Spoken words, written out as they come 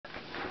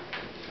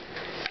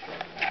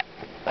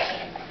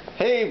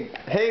Hey,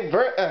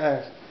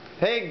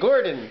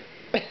 Gordon.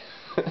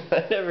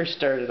 I never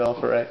started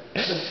off right.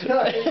 No,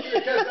 it's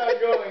because I'm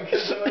going,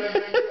 because I would have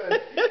been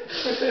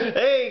good.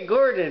 Hey,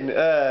 Gordon.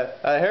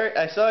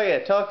 I saw you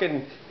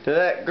talking to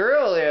that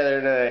girl the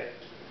other night.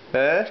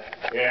 Huh?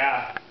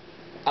 Yeah,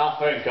 I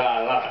think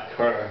I like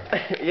her.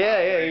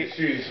 Yeah.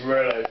 She's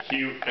really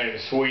cute and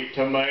sweet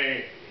to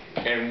me,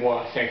 and well,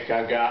 I think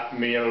I got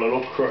me a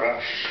little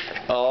crush.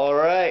 All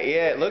right.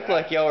 Yeah, it looked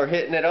like y'all were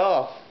hitting it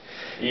off.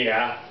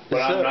 Yeah,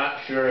 but I'm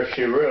not sure if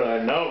she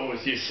really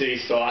knows, you see,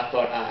 so I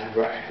thought I'd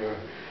write her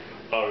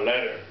a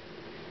letter.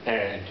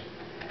 And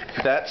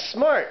that's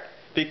smart,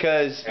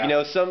 because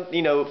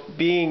yeah.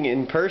 being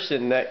in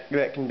person, that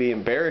can be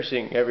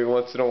embarrassing every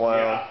once in a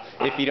while,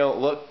 if you don't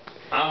look.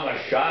 I'm a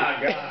shy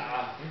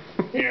guy,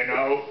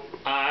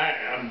 I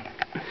am.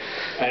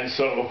 And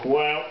so,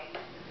 well,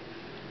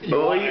 you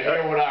want to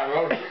hear what I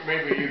wrote?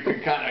 Maybe you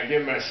could kind of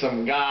give me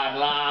some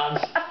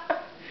guidelines.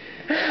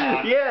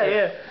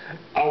 Yeah.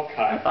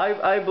 Okay.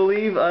 I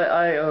believe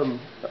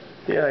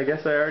yeah, I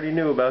guess I already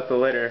knew about the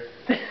letter.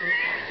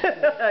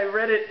 I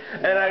read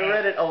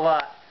it a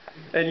lot,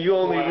 and you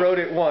only wrote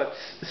it once,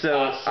 so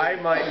I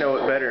might know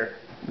it better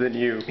than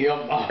you. You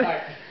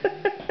might.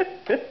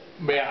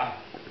 Yeah.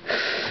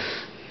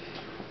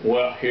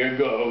 Well, here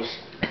goes.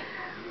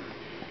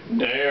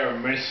 Dear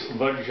Miss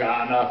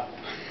Vagina,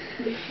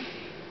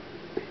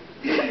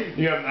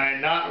 you may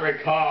not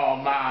recall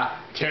my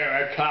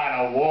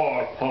terracotta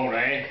war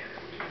pony,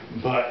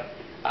 but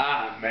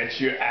I met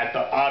you at the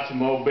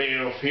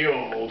automobile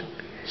fueled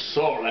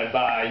solely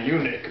by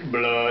eunuch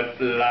blood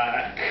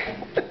like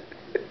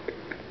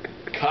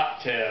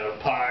cocktail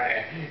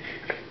party,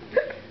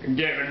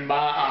 giving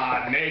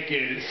my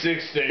naked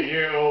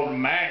 60-year-old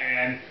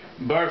man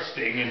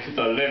bursting into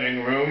the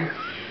living room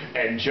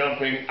and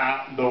jumping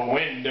out the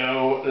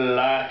window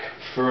like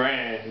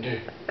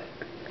friend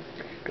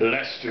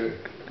Lester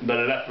the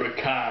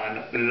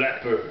leprechaun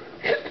leper.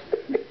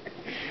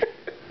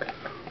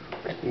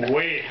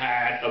 We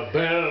had a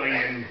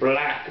billion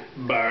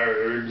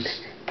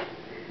blackbirds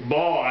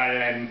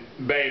boiling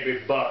baby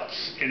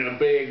butts in a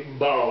big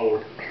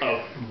bowl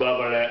of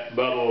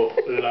bubble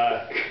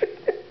like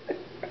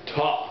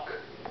talk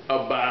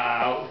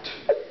about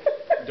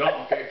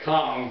Donkey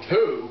Kong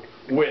 2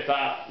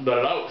 without the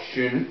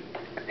lotion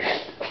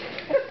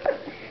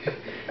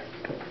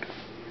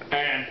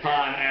and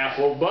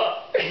pineapple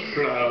butt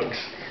plugs.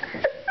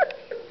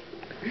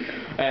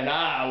 And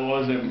I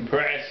was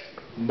impressed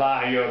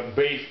by your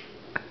beef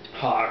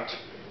fart.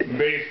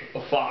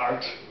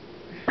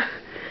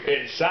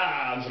 It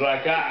sounds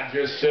like I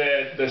just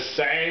said the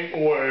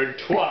same word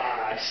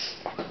twice,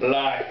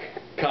 like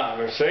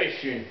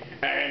conversation,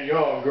 and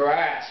your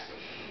grasp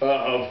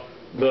of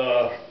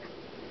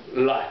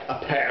like a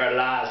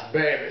paralyzed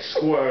baby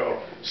squirrel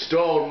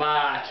stole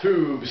my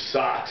tube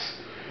socks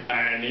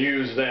and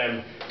used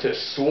them to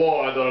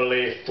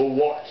swarthily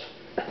thwart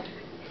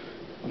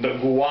the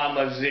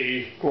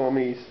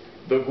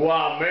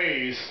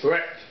Guamese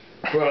threat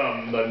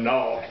from the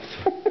north.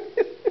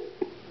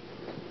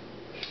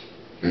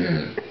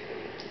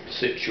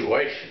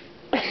 Situation.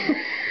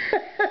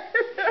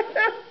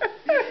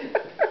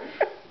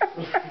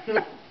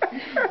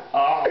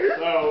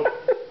 So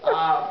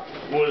I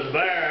was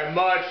very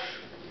much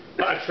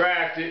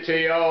attracted to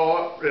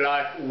your,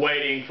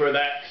 waiting for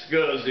that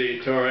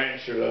scuzzy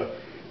tarantula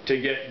to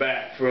get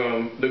back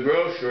from the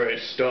grocery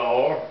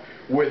store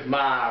with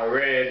my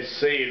red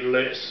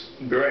seedless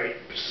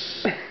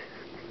grapes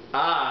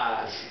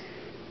eyes.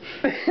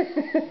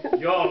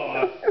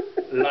 You're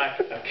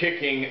like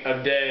kicking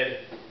a dead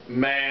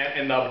man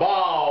in the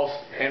balls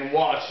and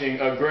watching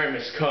a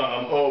grimace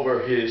come over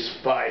his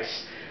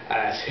face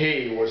as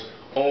he was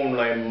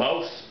only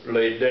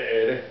mostly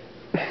dead.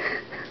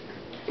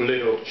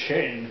 Little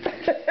chin.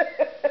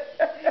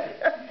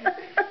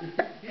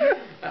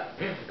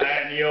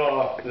 And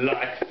you're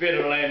like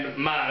fiddling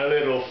my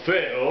little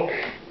fiddle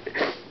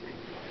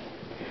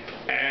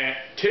and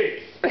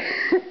teeth.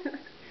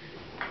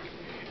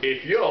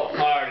 If you'll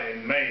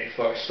pardon me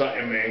for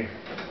seeming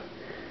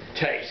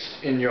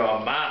taste in your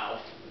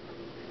mouth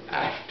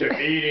after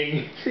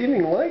eating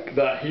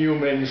the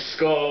human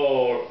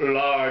skull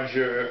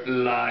larger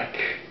like.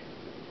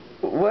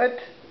 What?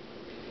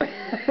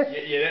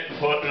 You didn't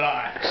put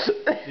like.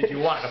 Did you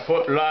want to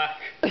put like?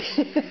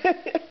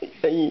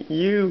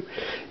 You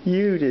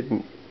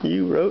didn't.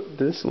 You wrote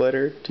this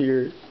letter to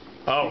your.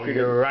 Oh,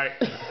 you're right.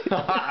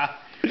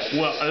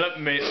 Well,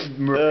 let me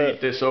repeat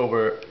this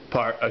over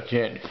part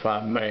again, if I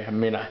may. I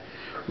mean, I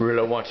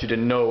really want you to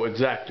know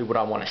exactly what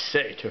I want to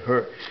say to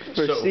her.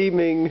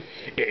 Seeming.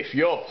 If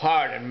you'll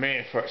pardon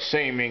me for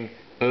seeming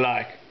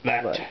like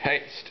that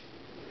taste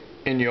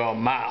in your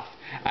mouth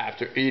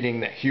after eating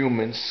the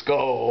human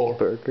skull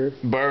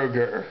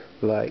burger.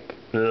 Like.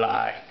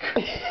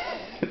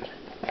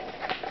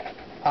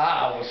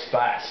 I was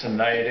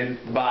fascinated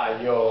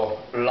by your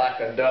like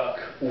a duck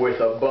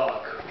with a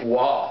buck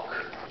walk,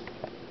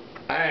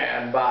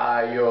 and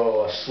by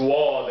your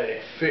swarthy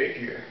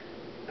figure.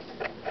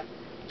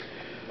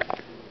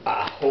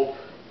 I hope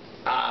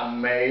I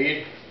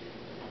made.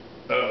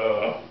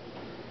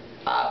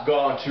 I've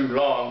gone too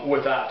long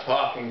without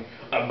talking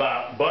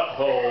about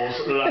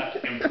buttholes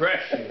like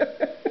impression,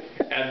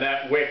 and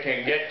that we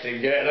can get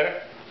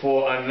together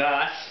for a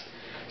nice,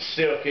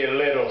 silky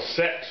little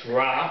sex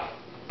romp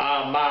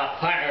on my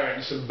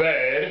parents'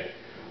 bed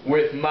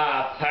with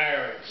my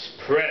parents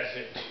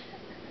present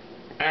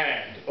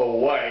and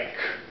awake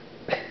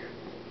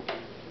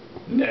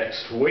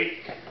next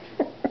week.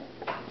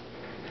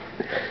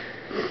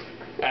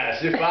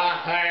 As if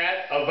I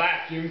had a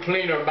vacuum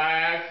cleaner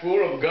bag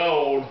full of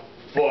gold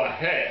for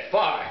a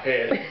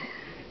forehead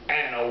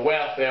and a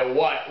wealthy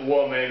white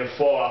woman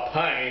for a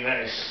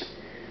penis.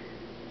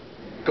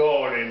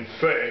 Golden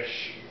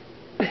fish.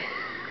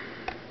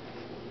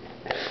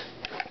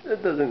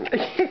 That doesn't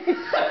make any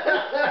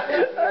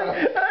sense.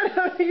 I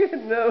don't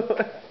even know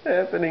what's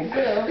happening.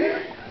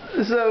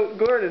 So,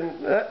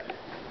 Gordon,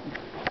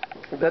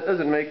 that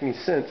doesn't make any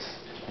sense.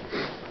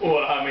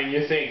 Well, I mean,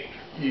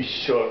 you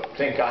sure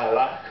think I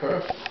like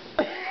her?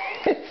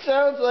 It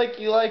sounds like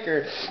you like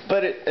her,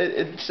 but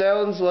it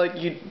sounds like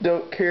you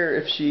don't care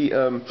if she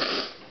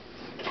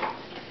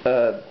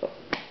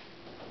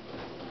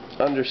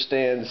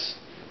understands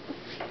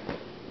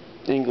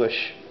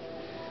English,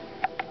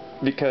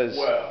 because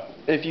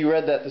if you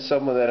read that to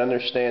someone that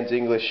understands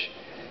English,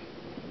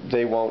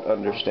 they won't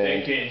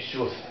understand. Thinking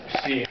she'll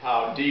see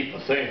how deep a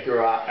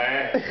thinker I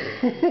am,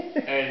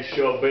 and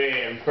she'll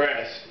be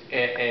impressed,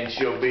 and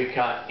she'll be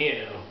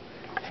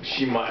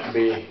she might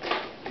be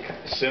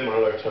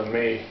similar to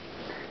me.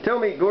 Tell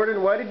me,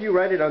 Gordon, why did you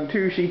write it on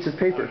 2 sheets of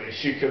paper? I mean,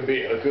 she could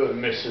be a good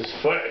Mrs.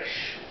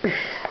 Fish.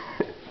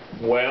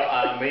 Well,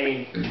 I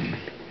mean,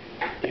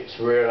 it's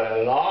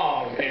really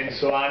long, and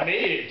so I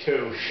needed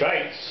 2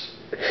 sheets.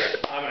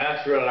 I mean,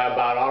 that's really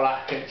about all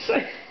I can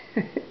say.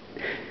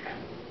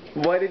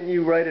 Why didn't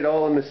you write it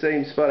all in the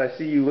same spot? I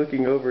see you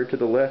looking over to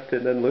the left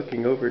and then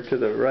looking over to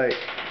the right.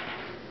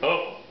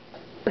 Oh,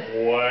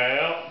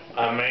 well,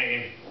 I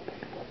mean,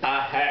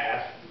 I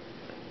have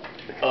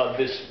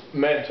this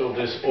mental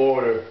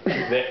disorder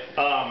that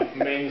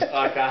means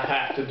like I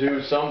have to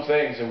do some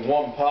things in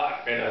one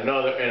part and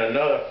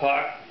another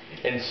part,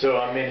 and so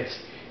I mean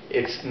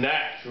it's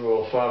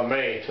natural for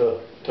me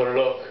to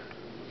look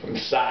from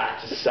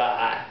side to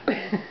side,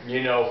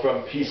 you know,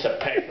 from piece of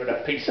paper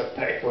to piece of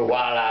paper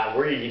while I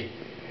read.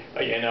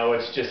 You know,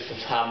 it's just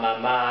how my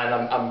mind,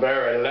 I'm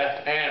very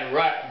left and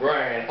right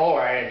brain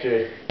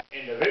oriented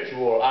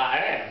individual I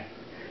am.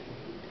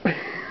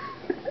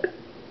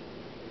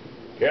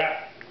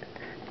 Yeah.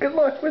 Good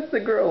luck with the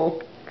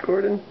girl,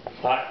 Gordon.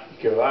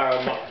 Thank you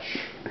very much.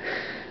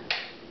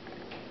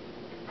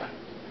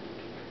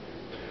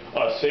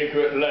 A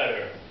secret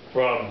letter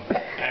from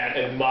an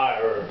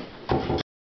admirer.